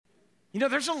You know,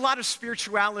 there's a lot of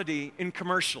spirituality in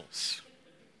commercials.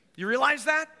 You realize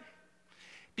that?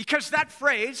 Because that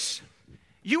phrase,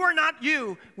 "you are not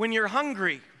you when you're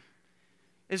hungry,"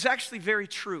 is actually very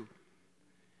true.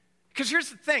 Because here's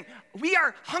the thing, we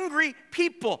are hungry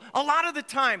people a lot of the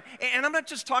time. And I'm not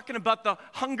just talking about the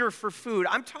hunger for food.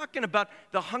 I'm talking about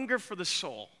the hunger for the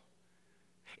soul.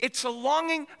 It's a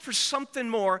longing for something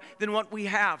more than what we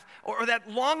have, or that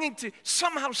longing to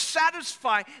somehow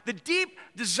satisfy the deep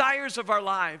desires of our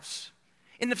lives,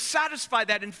 and to satisfy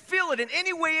that and fill it in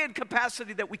any way and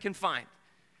capacity that we can find.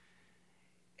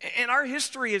 And our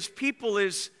history as people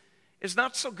is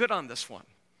not so good on this one.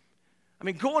 I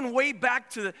mean, going way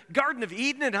back to the Garden of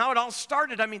Eden and how it all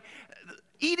started, I mean,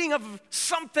 eating of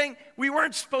something we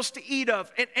weren't supposed to eat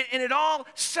of. And it all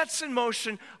sets in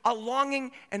motion a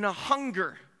longing and a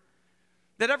hunger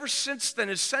that ever since then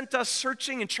has sent us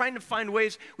searching and trying to find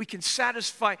ways we can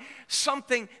satisfy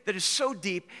something that is so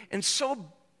deep and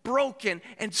so broken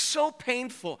and so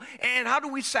painful. And how do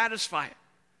we satisfy it?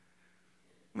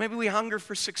 Maybe we hunger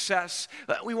for success.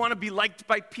 We want to be liked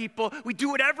by people. We do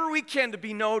whatever we can to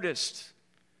be noticed.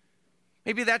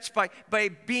 Maybe that's by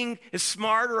being as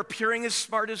smart or appearing as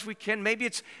smart as we can. Maybe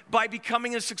it's by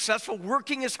becoming as successful,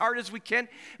 working as hard as we can.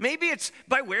 Maybe it's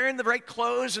by wearing the right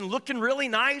clothes and looking really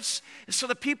nice so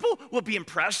that people will be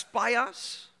impressed by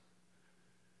us.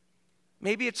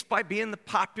 Maybe it's by being the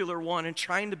popular one and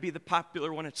trying to be the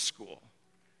popular one at school.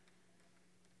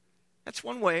 That's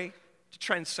one way to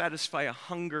try and satisfy a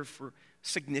hunger for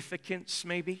significance,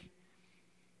 maybe.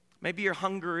 Maybe your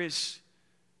hunger is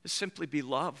to simply be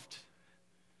loved,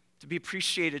 to be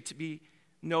appreciated, to be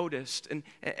noticed. And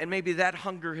maybe that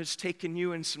hunger has taken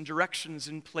you in some directions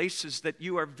and places that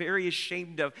you are very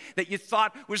ashamed of, that you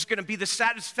thought was going to be the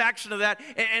satisfaction of that.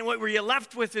 And what you're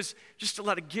left with is just a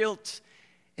lot of guilt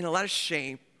and a lot of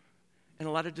shame and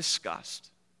a lot of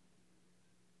disgust.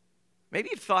 Maybe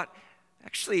you thought,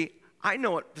 actually, I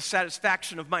know what the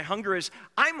satisfaction of my hunger is.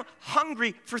 I'm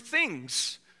hungry for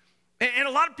things. And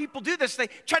a lot of people do this. They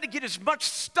try to get as much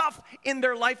stuff in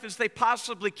their life as they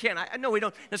possibly can. I know we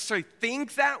don't necessarily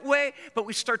think that way, but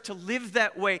we start to live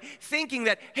that way, thinking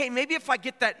that, hey, maybe if I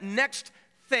get that next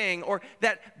thing or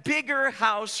that bigger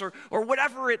house or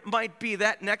whatever it might be,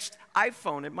 that next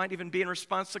iPhone, it might even be in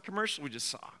response to the commercial we just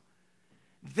saw,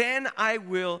 then I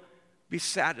will be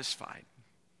satisfied.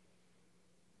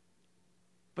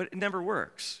 But it never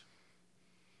works.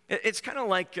 It's kind of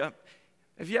like,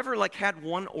 have you ever had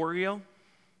one Oreo?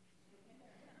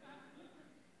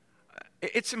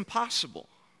 It's impossible.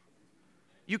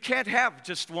 You can't have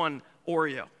just one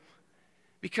Oreo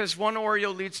because one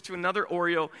Oreo leads to another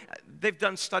Oreo. They've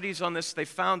done studies on this. They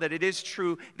found that it is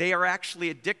true. They are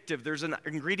actually addictive. There's an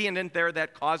ingredient in there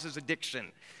that causes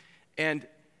addiction. And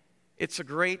it's a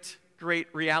great, great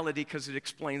reality because it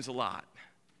explains a lot.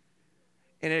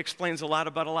 And it explains a lot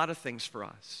about a lot of things for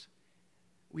us.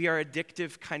 We are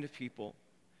addictive kind of people.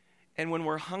 And when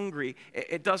we're hungry,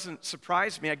 it doesn't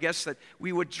surprise me, I guess, that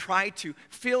we would try to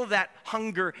fill that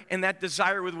hunger and that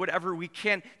desire with whatever we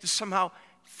can to somehow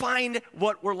find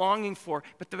what we're longing for.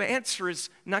 But the answer is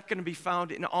not going to be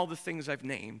found in all the things I've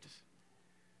named.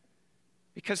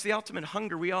 Because the ultimate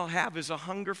hunger we all have is a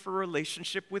hunger for a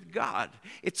relationship with God.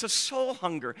 It's a soul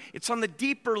hunger. It's on the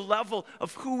deeper level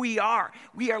of who we are.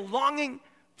 We are longing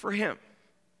for Him,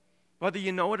 whether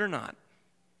you know it or not.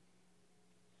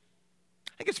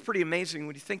 I think it's pretty amazing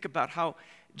when you think about how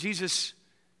Jesus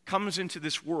comes into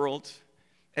this world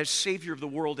as Savior of the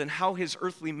world and how His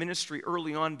earthly ministry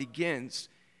early on begins.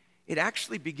 It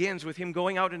actually begins with Him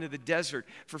going out into the desert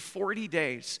for 40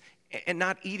 days and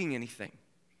not eating anything.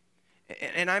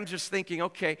 And I'm just thinking,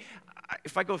 okay,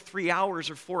 if I go 3 hours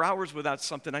or 4 hours without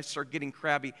something, I start getting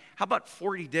crabby. How about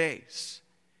 40 days?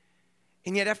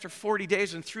 And yet after 40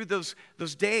 days and through those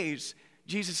days,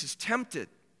 Jesus is tempted.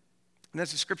 And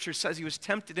as the scripture says, He was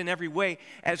tempted in every way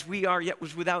as we are, yet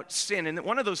was without sin. And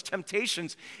one of those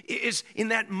temptations is in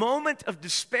that moment of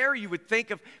despair, you would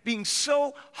think of being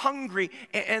so hungry,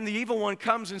 and the evil one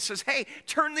comes and says, hey,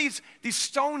 turn these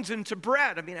stones into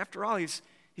bread. I mean, after all, he's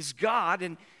God,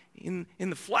 and in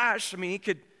the flesh, I mean,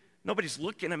 nobody's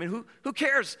looking. I mean, who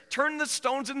cares? Turn the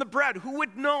stones into bread. Who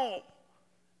would know?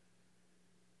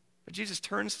 But Jesus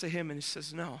turns to him and He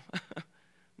says, no, I'm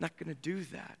not going to do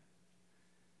that.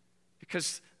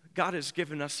 Because God has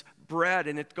given us bread,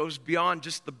 and it goes beyond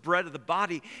just the bread of the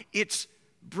body. It's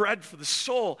bread for the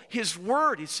soul. His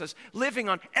word, He says, living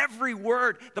on every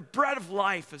word, the bread of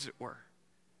life, as it were.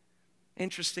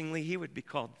 Interestingly, He would be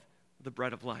called the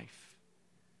bread of life.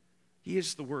 He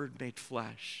is the Word made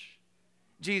flesh.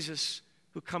 Jesus,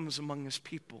 who comes among His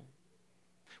people.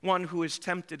 one who is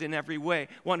tempted in every way,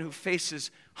 one who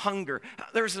faces hunger.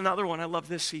 There's another one, I love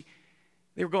this.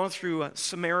 They were going through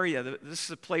Samaria. This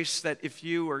is a place that if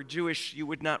you are Jewish, you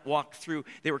would not walk through.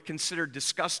 They were considered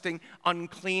disgusting,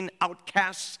 unclean,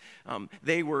 outcasts.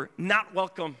 They were not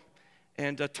welcome.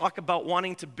 And talk about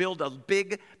wanting to build a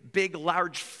big,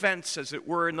 large fence, as it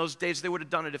were. In those days, they would have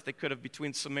done it if they could have,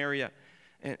 between Samaria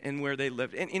and where they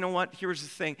lived. And you know what? Here's the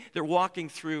thing. They're walking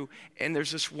through, and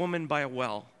there's this woman by a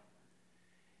well.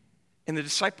 And the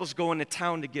disciples go into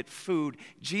town to get food.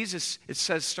 Jesus, it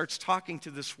says, starts talking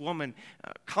to this woman,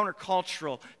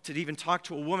 countercultural to even talk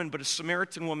to a woman, but a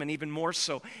Samaritan woman even more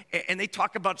so. And they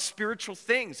talk about spiritual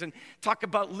things and talk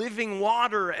about living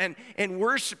water and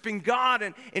worshiping God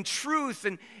and truth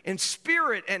and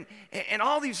spirit and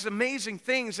all these amazing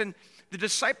things. And the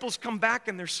disciples come back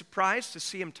and they're surprised to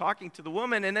see him talking to the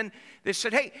woman. And then they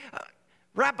said, hey,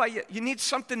 Rabbi, you need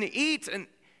something to eat.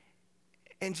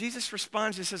 And Jesus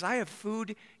responds, he says, I have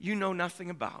food you know nothing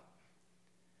about.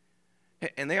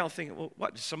 And they all think, well,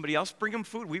 what, did somebody else bring him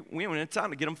food? We went in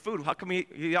town to get him food. How come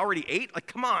he already ate? Like,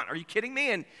 come on, are you kidding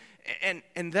me? And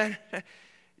then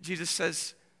Jesus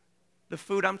says, the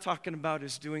food I'm talking about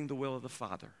is doing the will of the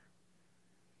Father.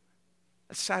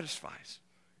 That satisfies.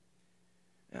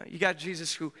 You got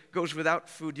Jesus who goes without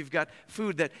food. You've got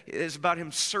food that is about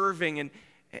him serving.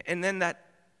 And then that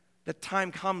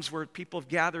time comes where people have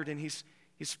gathered and he's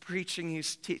preaching,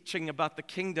 he's teaching about the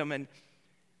kingdom, and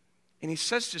he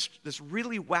says just this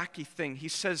really wacky thing. He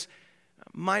says,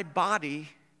 my body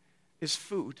is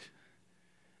food.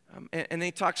 And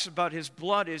he talks about his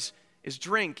blood is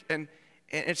drink. And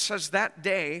it says that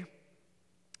day,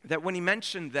 that when he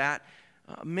mentioned that,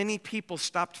 many people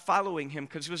stopped following him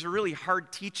because it was a really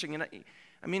hard teaching. And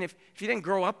I mean, if you didn't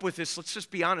grow up with this, let's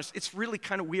just be honest, it's really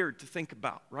kind of weird to think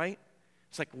about, right?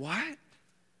 It's like, what?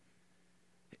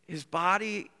 His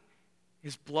body,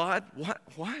 his blood,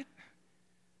 what?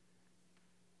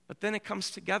 But then it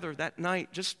comes together that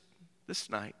night, just this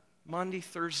night, Monday,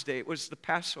 Thursday. It was the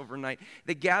Passover night.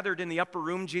 They gathered in the upper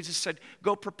room. Jesus said,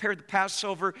 go prepare the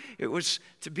Passover. It was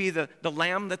to be the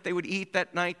lamb that they would eat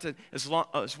that night, as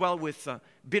well with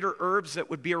bitter herbs that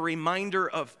would be a reminder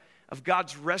of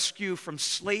God's rescue from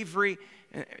slavery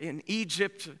in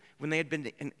Egypt, when they had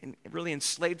been really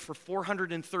enslaved for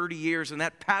 430 years. And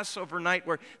that Passover night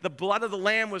where the blood of the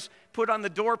lamb was put on the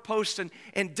doorpost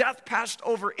and death passed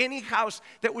over any house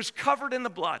that was covered in the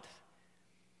blood.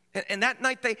 And that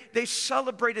night they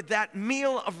celebrated that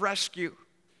meal of rescue.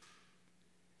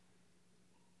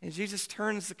 And Jesus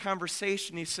turns the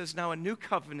conversation. He says, now a new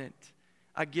covenant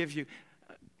I give you.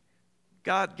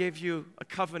 God gave you a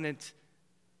covenant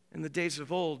in the days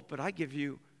of old, but I give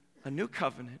you a new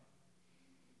covenant.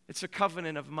 It's a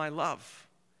covenant of my love.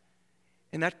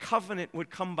 And that covenant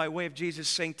would come by way of Jesus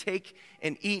saying, take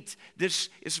and eat. This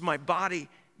is my body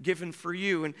given for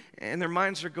you. And their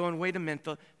minds are going, wait a minute,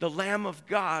 the Lamb of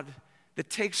God that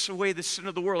takes away the sin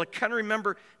of the world. I kind of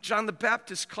remember John the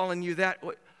Baptist calling you that.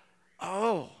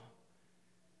 Oh,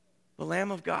 the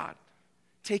Lamb of God.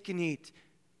 Take and eat.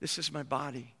 This is my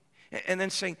body. And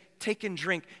then saying, take and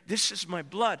drink. This is my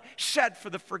blood shed for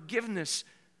the forgiveness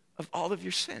of all of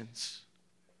your sins.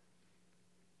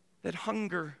 That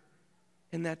hunger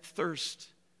and that thirst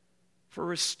for a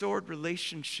restored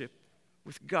relationship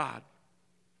with God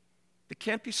that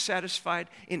can't be satisfied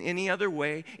in any other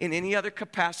way, in any other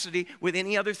capacity, with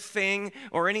any other thing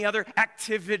or any other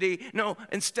activity. No,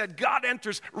 instead, God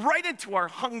enters right into our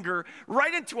hunger,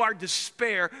 right into our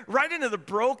despair, right into the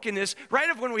brokenness, right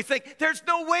of when we think, there's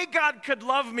no way God could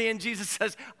love me. And Jesus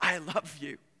says, I love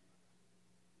you.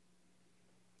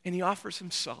 And he offers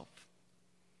himself.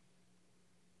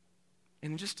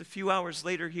 And just a few hours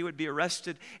later, he would be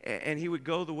arrested, and he would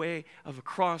go the way of a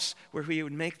cross where he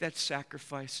would make that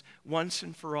sacrifice once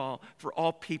and for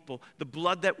all people. The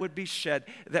blood that would be shed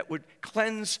that would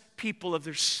cleanse people of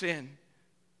their sin.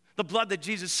 The blood that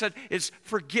Jesus said is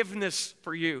forgiveness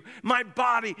for you. My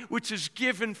body, which is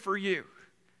given for you.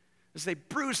 As they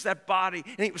bruised that body,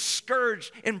 and he was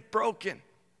scourged and broken.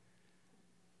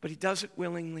 But he does it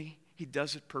willingly. He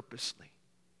does it purposely.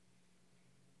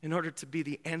 In order to be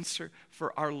the answer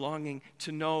for our longing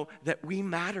to know that we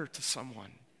matter to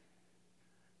someone.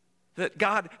 That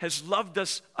God has loved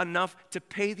us enough to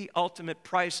pay the ultimate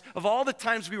price of all the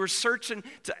times we were searching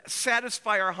to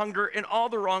satisfy our hunger in all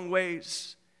the wrong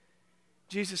ways.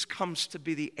 Jesus comes to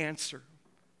be the answer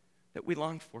that we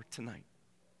long for tonight.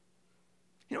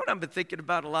 You know what I've been thinking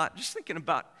about a lot? Just thinking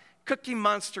about Cookie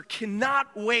Monster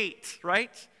cannot wait, right?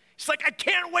 It's like, I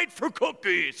can't wait for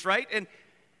cookies, right? And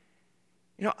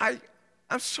you know,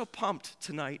 I'm so pumped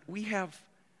tonight. We have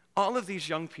all of these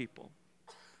young people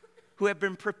who have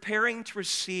been preparing to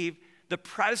receive the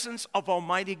presence of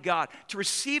Almighty God, to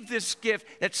receive this gift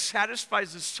that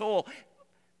satisfies the soul,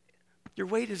 your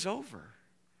wait is over.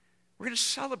 We're going to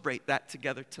celebrate that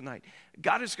together tonight.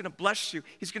 God is going to bless you.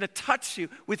 He's going to touch you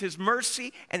with His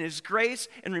mercy and His grace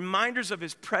and reminders of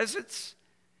His presence.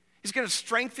 He's going to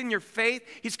strengthen your faith.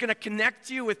 He's going to connect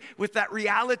you with that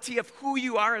reality of who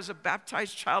you are as a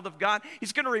baptized child of God.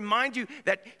 He's going to remind you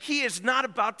that He is not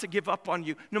about to give up on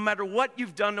you, no matter what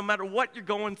you've done, no matter what you're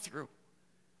going through.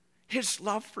 His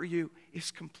love for you is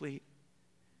complete.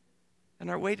 And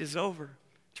our wait is over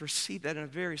to receive that in a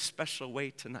very special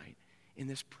way tonight in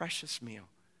this precious meal.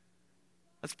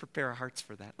 Let's prepare our hearts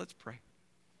for that. Let's pray.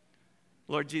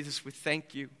 Lord Jesus, we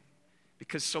thank you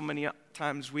because so many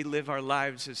times we live our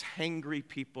lives as hangry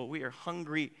people. We are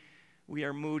hungry, we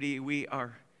are moody, we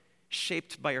are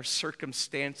shaped by our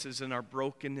circumstances and our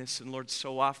brokenness. And Lord,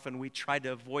 so often we try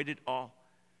to avoid it all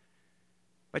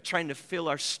by trying to fill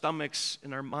our stomachs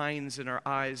and our minds and our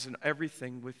eyes and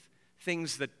everything with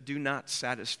things that do not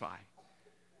satisfy.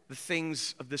 The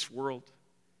things of this world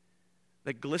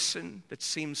that glisten, that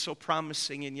seem so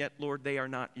promising, and yet, Lord, they are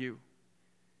not you.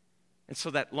 And so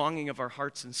that longing of our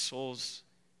hearts and souls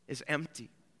is empty.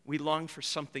 We long for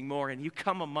something more, and you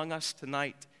come among us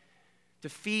tonight to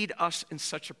feed us in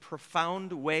such a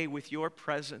profound way with your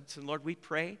presence. And Lord, we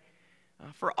pray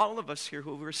for all of us here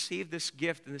who have received this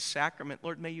gift and this sacrament.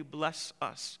 Lord, may you bless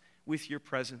us with your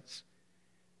presence.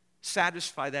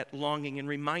 Satisfy that longing and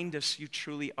remind us you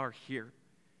truly are here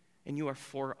and you are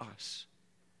for us.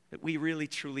 That we really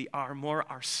truly are more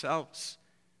ourselves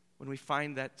when we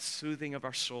find that soothing of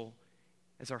our soul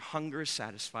as our hunger is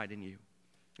satisfied in you.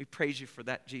 We praise you for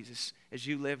that, Jesus, as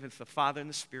you live with the Father and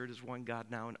the Spirit as one God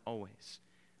now and always.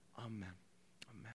 Amen.